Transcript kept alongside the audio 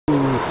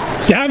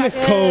Damn, it's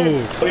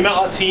cold. We met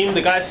our team.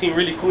 The guys seem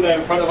really cool there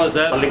in front of us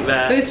there. I'll link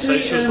their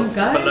socials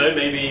below.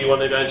 Maybe you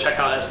want to go and check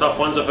out their stuff.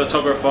 One's a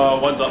photographer,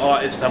 one's an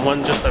artist, and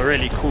one's just a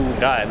really cool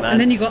guy, man.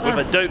 And then you got us.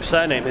 With a dope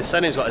surname. His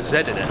surname's got a Z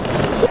in it.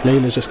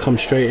 Layla's just come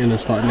straight in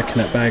and started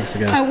looking at bags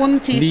again. I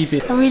want it. Leave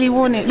it. I really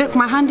want it. Look,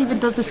 my hand even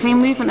does the same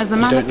movement as the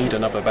mannequin. You don't need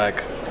another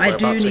bag. I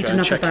do need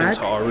another check bag.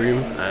 into our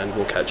room, and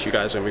we'll catch you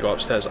guys when we go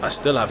upstairs. I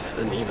still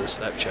haven't even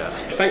slept yet.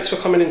 Thanks for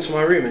coming into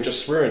my room and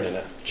just ruining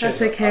it. Cheers.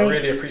 That's okay. I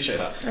really appreciate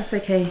that. That's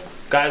okay.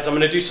 Guys, I'm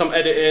gonna do some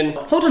editing.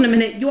 Hold on a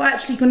minute. You're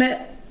actually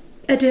gonna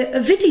edit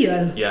a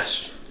video?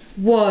 Yes.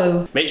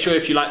 Whoa. Make sure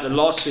if you like the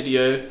last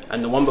video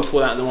and the one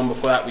before that and the one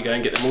before that, we go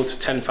and get them all to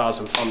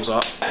 10,000 thumbs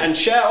up. And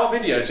share our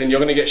videos and you're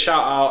gonna get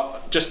shout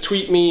out. Just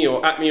tweet me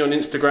or at me on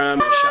Instagram,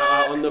 shout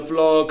out on the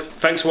vlog.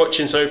 Thanks for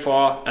watching so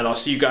far and I'll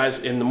see you guys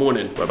in the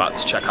morning. We're about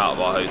to check out of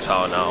our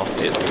hotel now.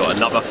 We've got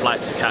another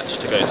flight to catch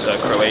to go to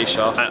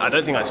Croatia. I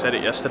don't think I said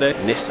it yesterday.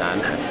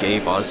 Nissan have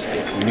gave us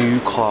a new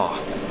car.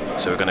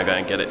 So we're gonna go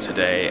and get it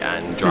today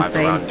and drive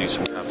around and do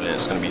some traveling.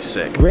 It's gonna be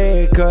sick.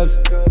 Red cups.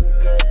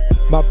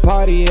 My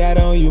party hat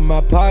on you,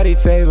 my party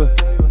favor.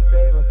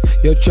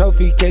 Your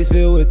trophy case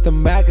filled with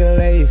them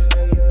accolades.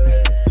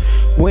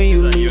 When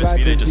you leave,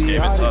 USB, they just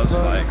gave it to us,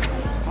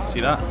 like,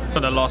 see that? For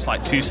the last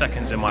like 2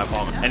 seconds in my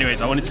apartment.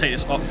 Anyways, I want to take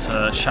this up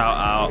to shout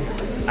out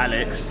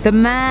Alex. The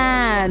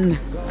man.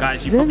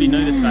 Guys, you probably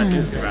know this guy's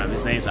Instagram.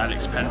 His name's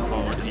Alex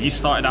Penfold. He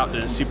started out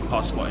doing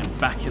supercar spotting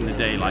back in the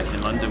day, like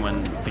in London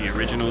when the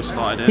original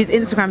started. His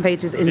Instagram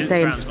page is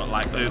insane. His Instagram's got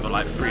like over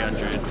like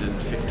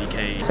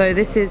 350k. So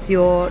this is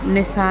your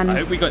Nissan. I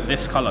hope we got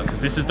this colour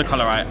because this is the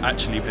colour I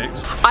actually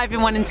picked. I've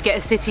been wanting to get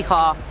a city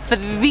car for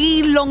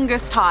the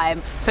longest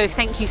time. So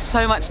thank you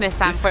so much,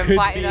 Nissan, for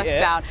inviting us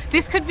down.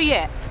 This could be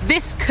it.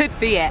 This could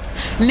be it.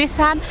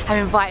 Nissan have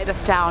invited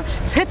us down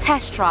to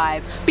test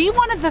drive. Be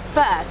one of the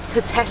first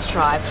to test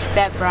drive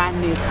their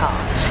brand new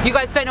car. You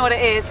guys don't know what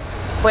it is,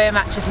 but it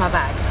matches my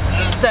bag.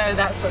 So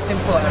that's what's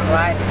important,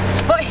 right?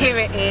 But here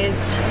it is,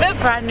 the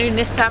brand new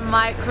Nissan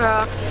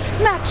Micra,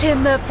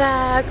 matching the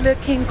bag,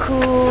 looking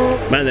cool.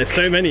 Man, there's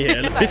so many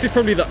here. This is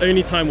probably the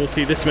only time we'll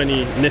see this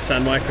many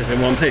Nissan Micras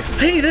in one place.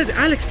 Hey, there's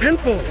Alex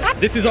Penfold.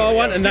 This is our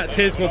one and that's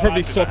his. We'll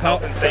probably swap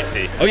out.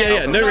 Oh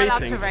yeah, no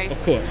racing,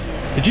 of course.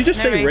 Did you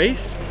just say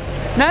race?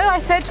 No, I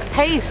said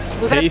pace.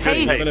 We're gonna pace.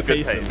 We're gonna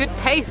pace him. Good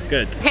pace.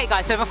 Good. Okay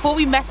guys, so before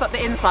we mess up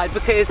the inside,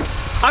 because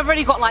I've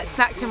already got like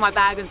snacks in my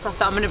bag and stuff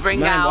that I'm gonna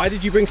bring out. Why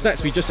did you bring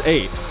snacks? We just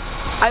ate.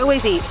 I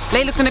always eat.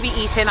 Layla's gonna be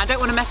eating. I don't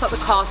wanna mess up the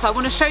car, so I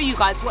wanna show you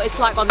guys what it's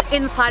like on the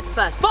inside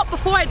first. But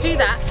before I do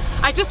that,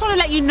 I just wanna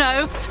let you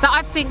know that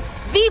I've synced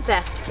the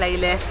best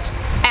playlist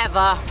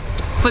ever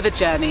for the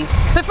journey.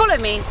 So follow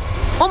me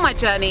on my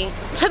journey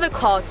to the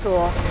car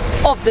tour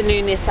of the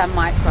new Nissan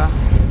Micra.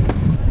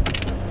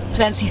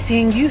 Fancy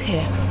seeing you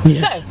here.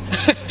 Yeah.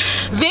 So,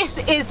 this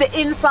is the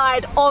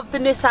inside of the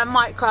Nissan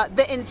Micra.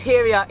 The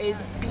interior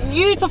is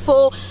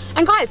beautiful.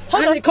 And guys,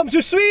 hold on. It comes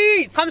with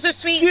sweets! Comes with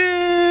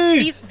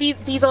sweets.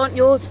 These aren't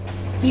yours.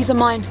 These are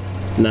mine.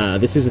 Nah,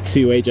 this is a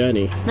two-way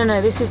journey.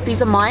 No,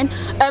 these are mine.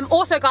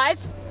 Also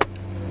guys,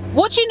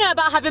 what do you know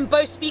about having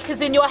both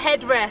speakers in your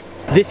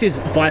headrest? This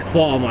is by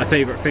far my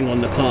favourite thing on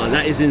the car.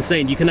 That is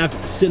insane. You can have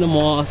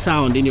cinema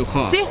sound in your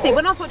car. Seriously,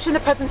 when I was watching the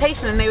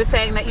presentation and they were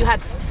saying that you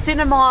had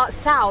cinema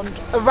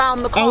sound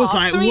around the car, I was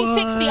like,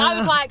 360, what? I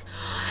was like,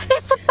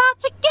 it's about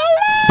to get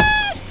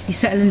lit! You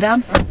settling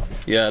down?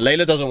 Yeah,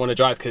 Layla doesn't want to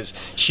drive because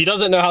she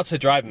doesn't know how to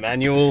drive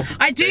manual.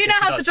 I do know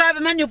how to drive a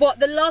manual, but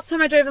the last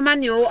time I drove a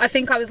manual, I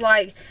think I was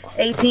like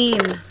 18.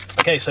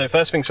 Okay, so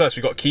first things first,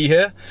 we've got a key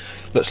here.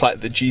 Looks like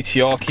the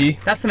GTR key.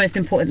 That's the most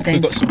important thing.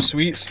 We've got some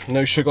sweets,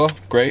 no sugar,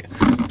 great.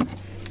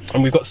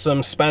 And we've got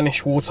some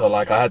Spanish water,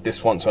 like I had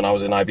this once when I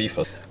was in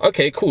Ibiza.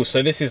 Okay, cool,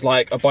 so this is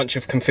like a bunch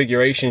of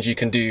configurations you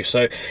can do.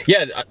 So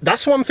yeah,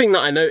 that's one thing that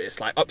I noticed,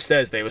 like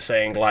upstairs they were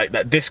saying like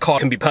that this car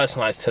can be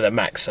personalized to the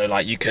max. So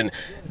like you can,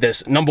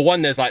 there's number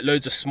one, there's like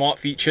loads of smart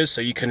features.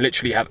 So you can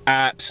literally have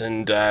apps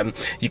and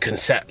you can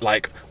set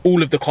like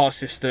all of the car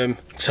system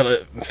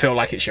to feel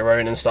like it's your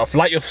own and stuff.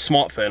 Like your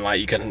smartphone, like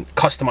you can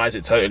customize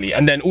it totally.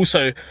 And then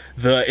also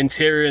the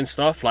interior and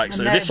stuff, like,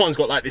 so this one's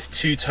got like this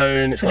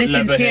two-tone, it's got leather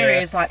here. This interior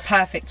is like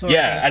perfect already.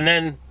 Yeah, and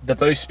then the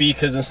Bose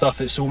speakers and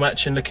stuff, it's all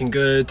matching, looking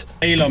good.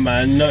 LAILA,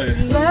 man, no.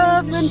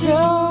 Love and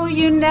show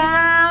you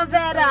now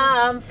that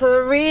I'm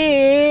for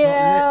real.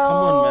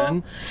 Come on,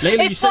 man.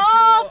 LAILA, you said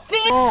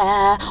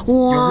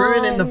you're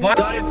ruining the vibe.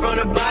 Started from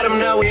the bottom,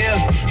 now we're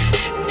here.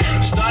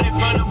 Started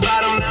from the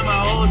bottom, now my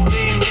whole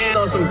team here.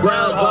 On some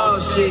ground ball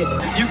shit.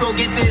 You gon'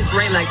 get this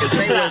rain like a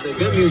same weather.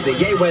 Good music,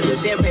 yay weather,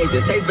 champagne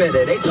just tastes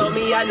better. They told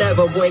me I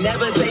never, boy,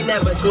 never say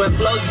never. Sweat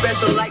flow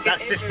special like that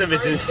system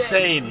is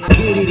insane.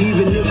 Get it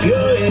even if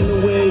you're in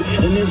the way.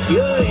 And if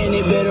you're in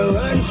it, better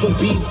run for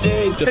peace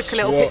sake. Took a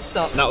little pit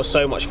stop. That was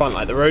so much fun.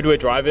 Like the road we're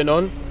driving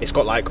on, it's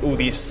got like all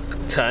these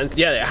turns.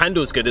 Yeah, it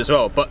handles good as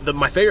well. But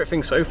my favorite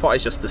thing so far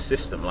is just the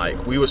system.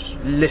 Like we was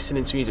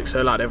listening to music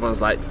so loud,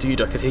 everyone's like,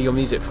 dude, I could hear your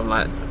music from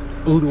like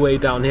all the way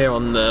down here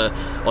on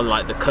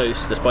like the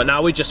coast. But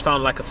now we just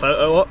found like a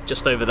photo op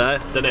just over there.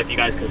 Don't know if you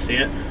guys can see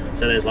it.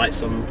 So there's like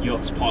some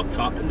yachts parked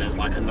up, and there's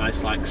like a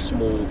nice like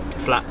small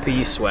flat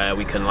piece where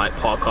we can like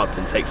park up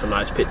and take some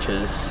nice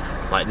pictures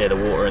like near the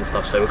water and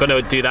stuff. So we're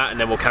gonna do that and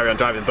then we'll carry on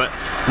driving. But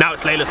now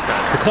it's Layla's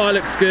turn. The car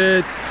looks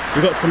good.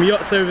 We've got some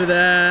yachts over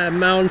there,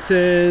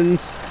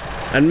 mountains.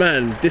 And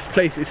man, this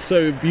place is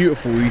so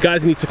beautiful. You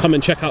guys need to come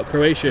and check out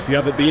Croatia if you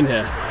haven't been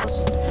here.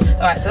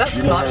 Alright, so that's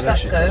clutch,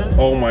 let's go.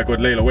 Oh my god,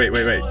 Layla, wait.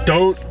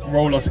 Don't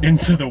roll us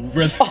into the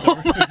red.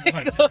 Oh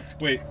my god.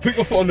 Wait, put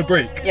your foot on the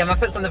brake. Yeah, my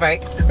foot's on the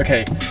brake.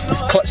 Okay,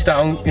 we've clutched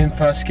down in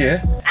first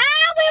gear.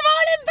 We're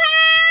rolling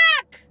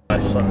back! My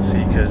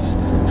Sunseekers.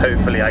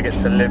 Hopefully I get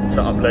to live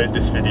to upload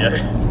this video.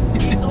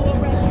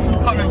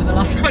 I can't remember the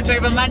last time I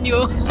drove a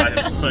manual. I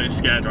am so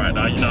scared right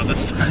now, you don't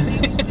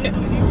understand.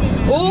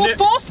 Oh,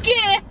 fourth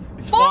gear!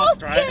 It's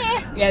fast,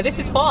 right? Yeah, this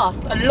is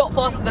fast. A lot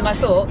faster than I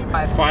thought.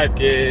 5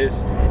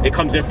 gears. It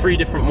comes in 3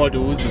 different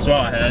models as well,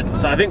 I heard.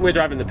 So I think we're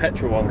driving the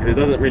petrol one because it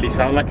doesn't really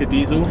sound like a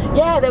diesel.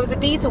 Yeah, there was a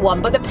diesel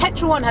one, but the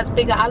petrol one has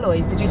bigger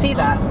alloys. Did you see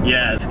that?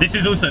 Yeah, this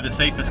is also the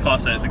safest car,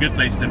 so it's a good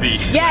place to be.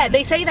 Yeah,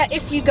 they say that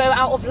if you go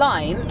out of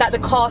line, that the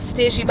car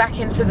steers you back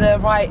into the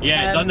right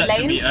Yeah, it done that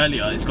lane. to me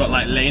earlier. It's got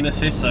like lane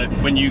assist, so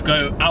when you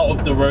go out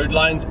of the road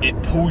lines, it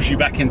pulls you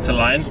back into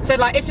line. So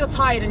like if you're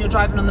tired and you're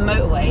driving on the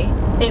motorway,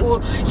 it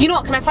will, you know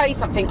what, can I tell you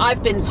something?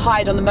 I've been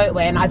tired on the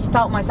motorway and I've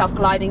felt myself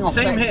gliding off.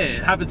 Same here,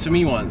 it happened to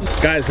me once.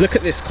 Guys, look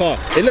at this car.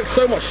 It looks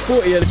so much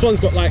sportier. This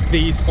one's got like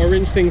these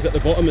orange things at the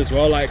bottom as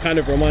well. Like kind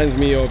of reminds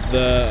me of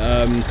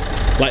the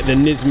like the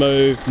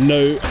Nismo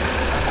Note.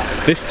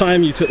 This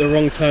time you took the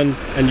wrong turn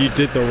and you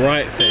did the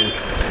right thing.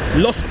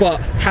 Lost but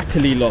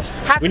happily lost.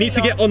 We need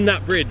to get on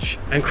that bridge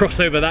and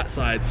cross over that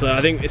side. So I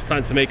think it's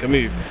time to make a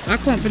move. I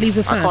can't believe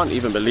we're first. I can't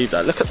even believe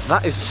that. Look at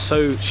that, is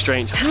so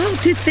strange. How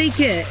did they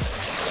get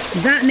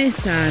that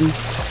Nissan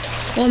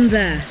on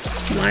there?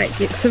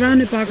 Like, it's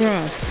surrounded by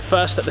grass.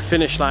 First at the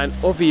finish line,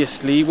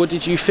 obviously, what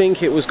did you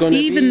think it was going to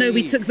be? Even though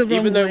we took the wrong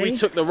Even though way. we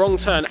took the wrong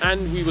turn,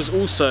 and we was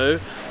also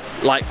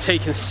like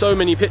taking so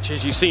many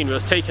pictures. You've seen, we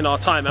was taking our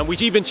time, and we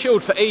even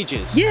chilled for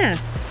ages. Yeah.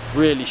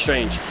 Really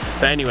strange.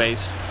 But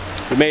anyways,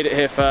 we made it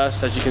here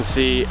first, as you can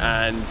see,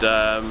 and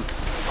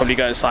probably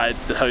go inside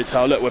the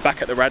hotel. Look, we're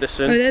back at the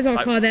Radisson. Oh, there's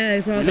our car there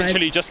as well, we guys.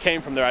 literally just came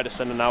from the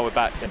Radisson and now we're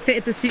back.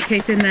 Fitted the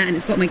suitcase in there and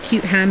it's got my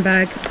cute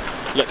handbag.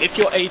 Look, if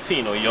you're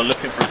 18 or you're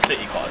looking for a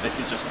city car, this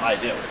is just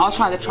ideal. I'll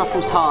try the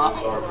truffle tart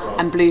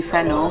and blue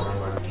fennel.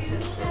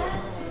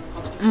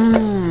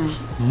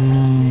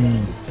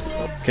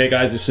 Okay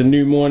guys, it's a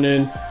new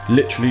morning.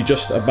 Literally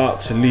just about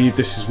to leave.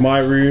 This is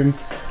my room.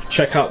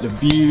 Check out the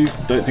view.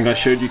 Don't think I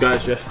showed you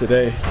guys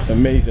yesterday. It's an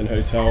amazing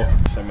hotel.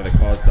 Some of the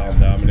cars down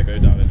there. I'm gonna go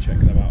down and check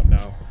them out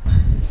now.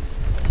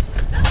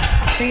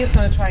 I think it's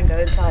gonna try and go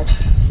inside.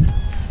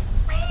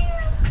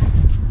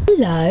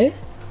 Hello.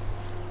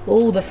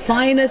 Oh, the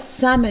finest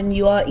salmon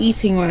you are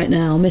eating right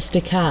now,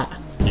 Mr. Cat.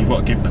 You've got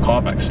to give the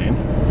car back soon.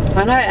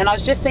 I know, and I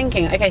was just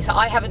thinking, okay, so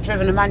I haven't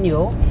driven a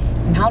manual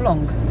in how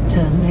long?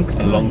 Turn next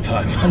A long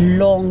time. A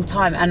long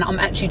time, and I'm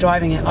actually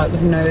driving it like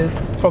with no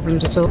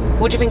problems at all.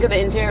 What do you think of the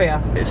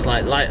interior? It's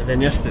like lighter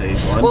than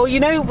yesterday's one. Well, you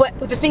know what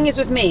the thing is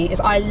with me is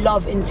I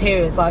love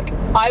interiors. Like,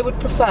 I would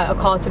prefer a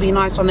car to be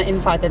nicer on the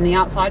inside than the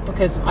outside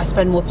because I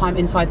spend more time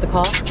inside the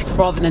car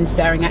rather than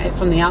staring at it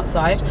from the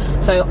outside.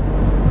 So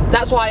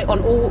that's why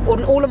on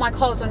all of my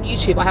cars on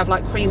YouTube I have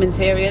like cream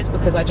interiors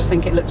because I just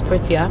think it looks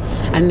prettier,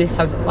 and this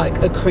has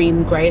like a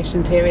cream greyish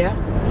interior.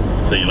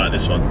 So you like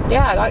this one?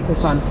 Yeah, I like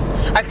this one.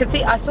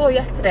 I saw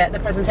yesterday at the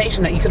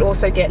presentation that you could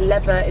also get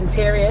leather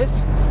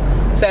interiors.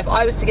 So if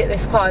I was to get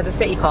this car as a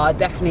city car, I'd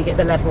definitely get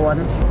the leather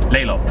ones.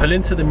 Layla, pull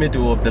into the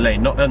middle of the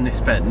lane, not on this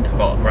bend,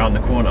 but around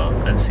the corner,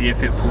 and see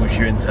if it pulls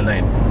you into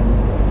lane.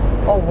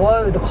 Oh,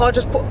 whoa, the car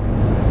just pulled...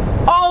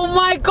 Oh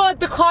my God,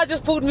 the car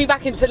just pulled me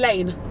back into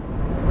lane.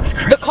 That's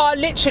crazy. The car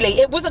literally,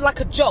 it wasn't like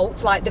a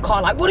jolt, like the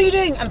car like, what are you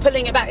doing? And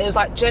pulling it back. It was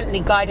like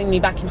gently guiding me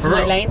back into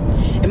my lane.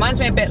 It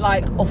reminds me a bit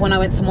like of when I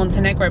went to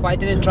Montenegro, but I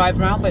didn't drive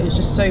around, but it was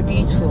just so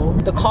beautiful.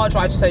 The car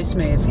drives so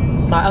smooth.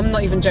 Like, I'm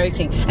not even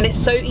joking. And it's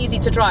so easy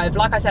to drive.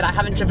 Like I said, I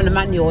haven't driven a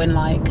manual in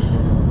like,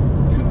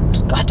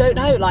 I don't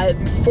know, like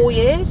 4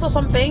 years or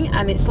something.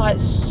 And it's like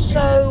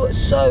so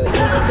easy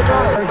to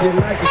drive.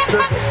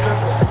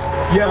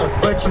 Yeah,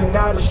 but you're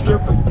not a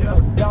stripper.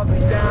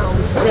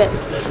 This is it.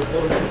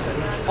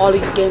 All of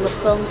you Game of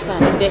Thrones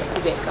fans, this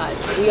is it, guys.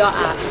 We are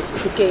at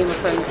the Game of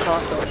Thrones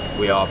castle.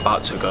 We are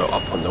about to go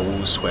up on the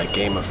walls where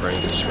Game of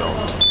Thrones is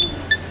filmed.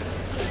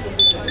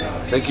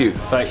 Thank you.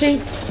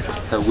 Thanks.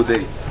 Have a good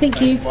day.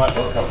 Thank you.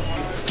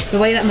 The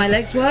way that my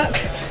legs work,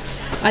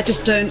 I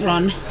just don't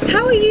run.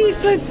 How are you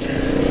so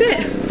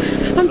fit?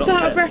 I'm so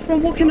out of breath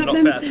from walking up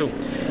them stairs.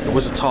 It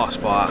was a task,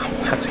 but I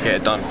had to get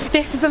it done.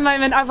 This is the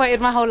moment I've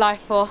waited my whole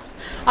life for.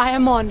 I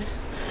am on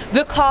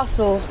the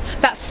castle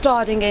that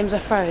starred in Games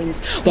of Thrones.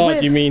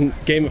 Starred, you mean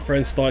Game of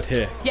Thrones starred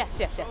here? Yes.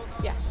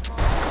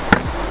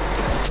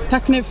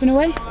 Packing everything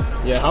away?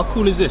 Yeah, how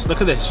cool is this?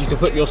 Look at this, you can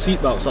put your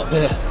seatbelts up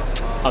here.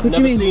 I've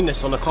never seen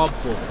this on a car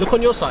before. Look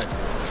on your side.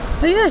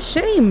 Oh yeah,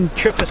 shame.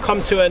 Trip has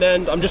come to an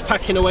end. I'm just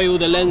packing away all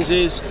the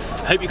lenses.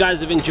 Hope you guys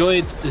have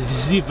enjoyed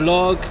the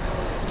vlog.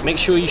 Make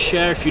sure you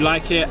share if you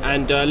like it,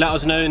 and let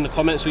us know in the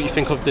comments what you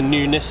think of the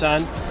new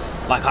Nissan.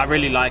 Like, I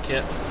really like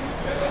it.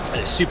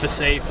 And it's super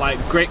safe, like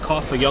great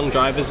car for young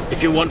drivers.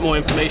 If you want more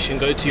information,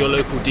 go to your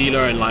local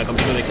dealer and like I'm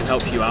sure they can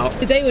help you out.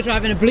 Today we're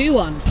driving a blue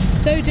one.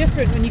 So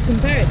different when you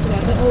compare it to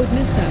like the old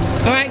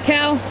Nissan. All right,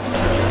 Kel.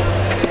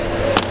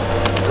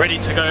 Ready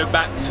to go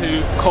back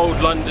to cold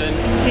London.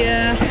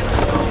 Yeah.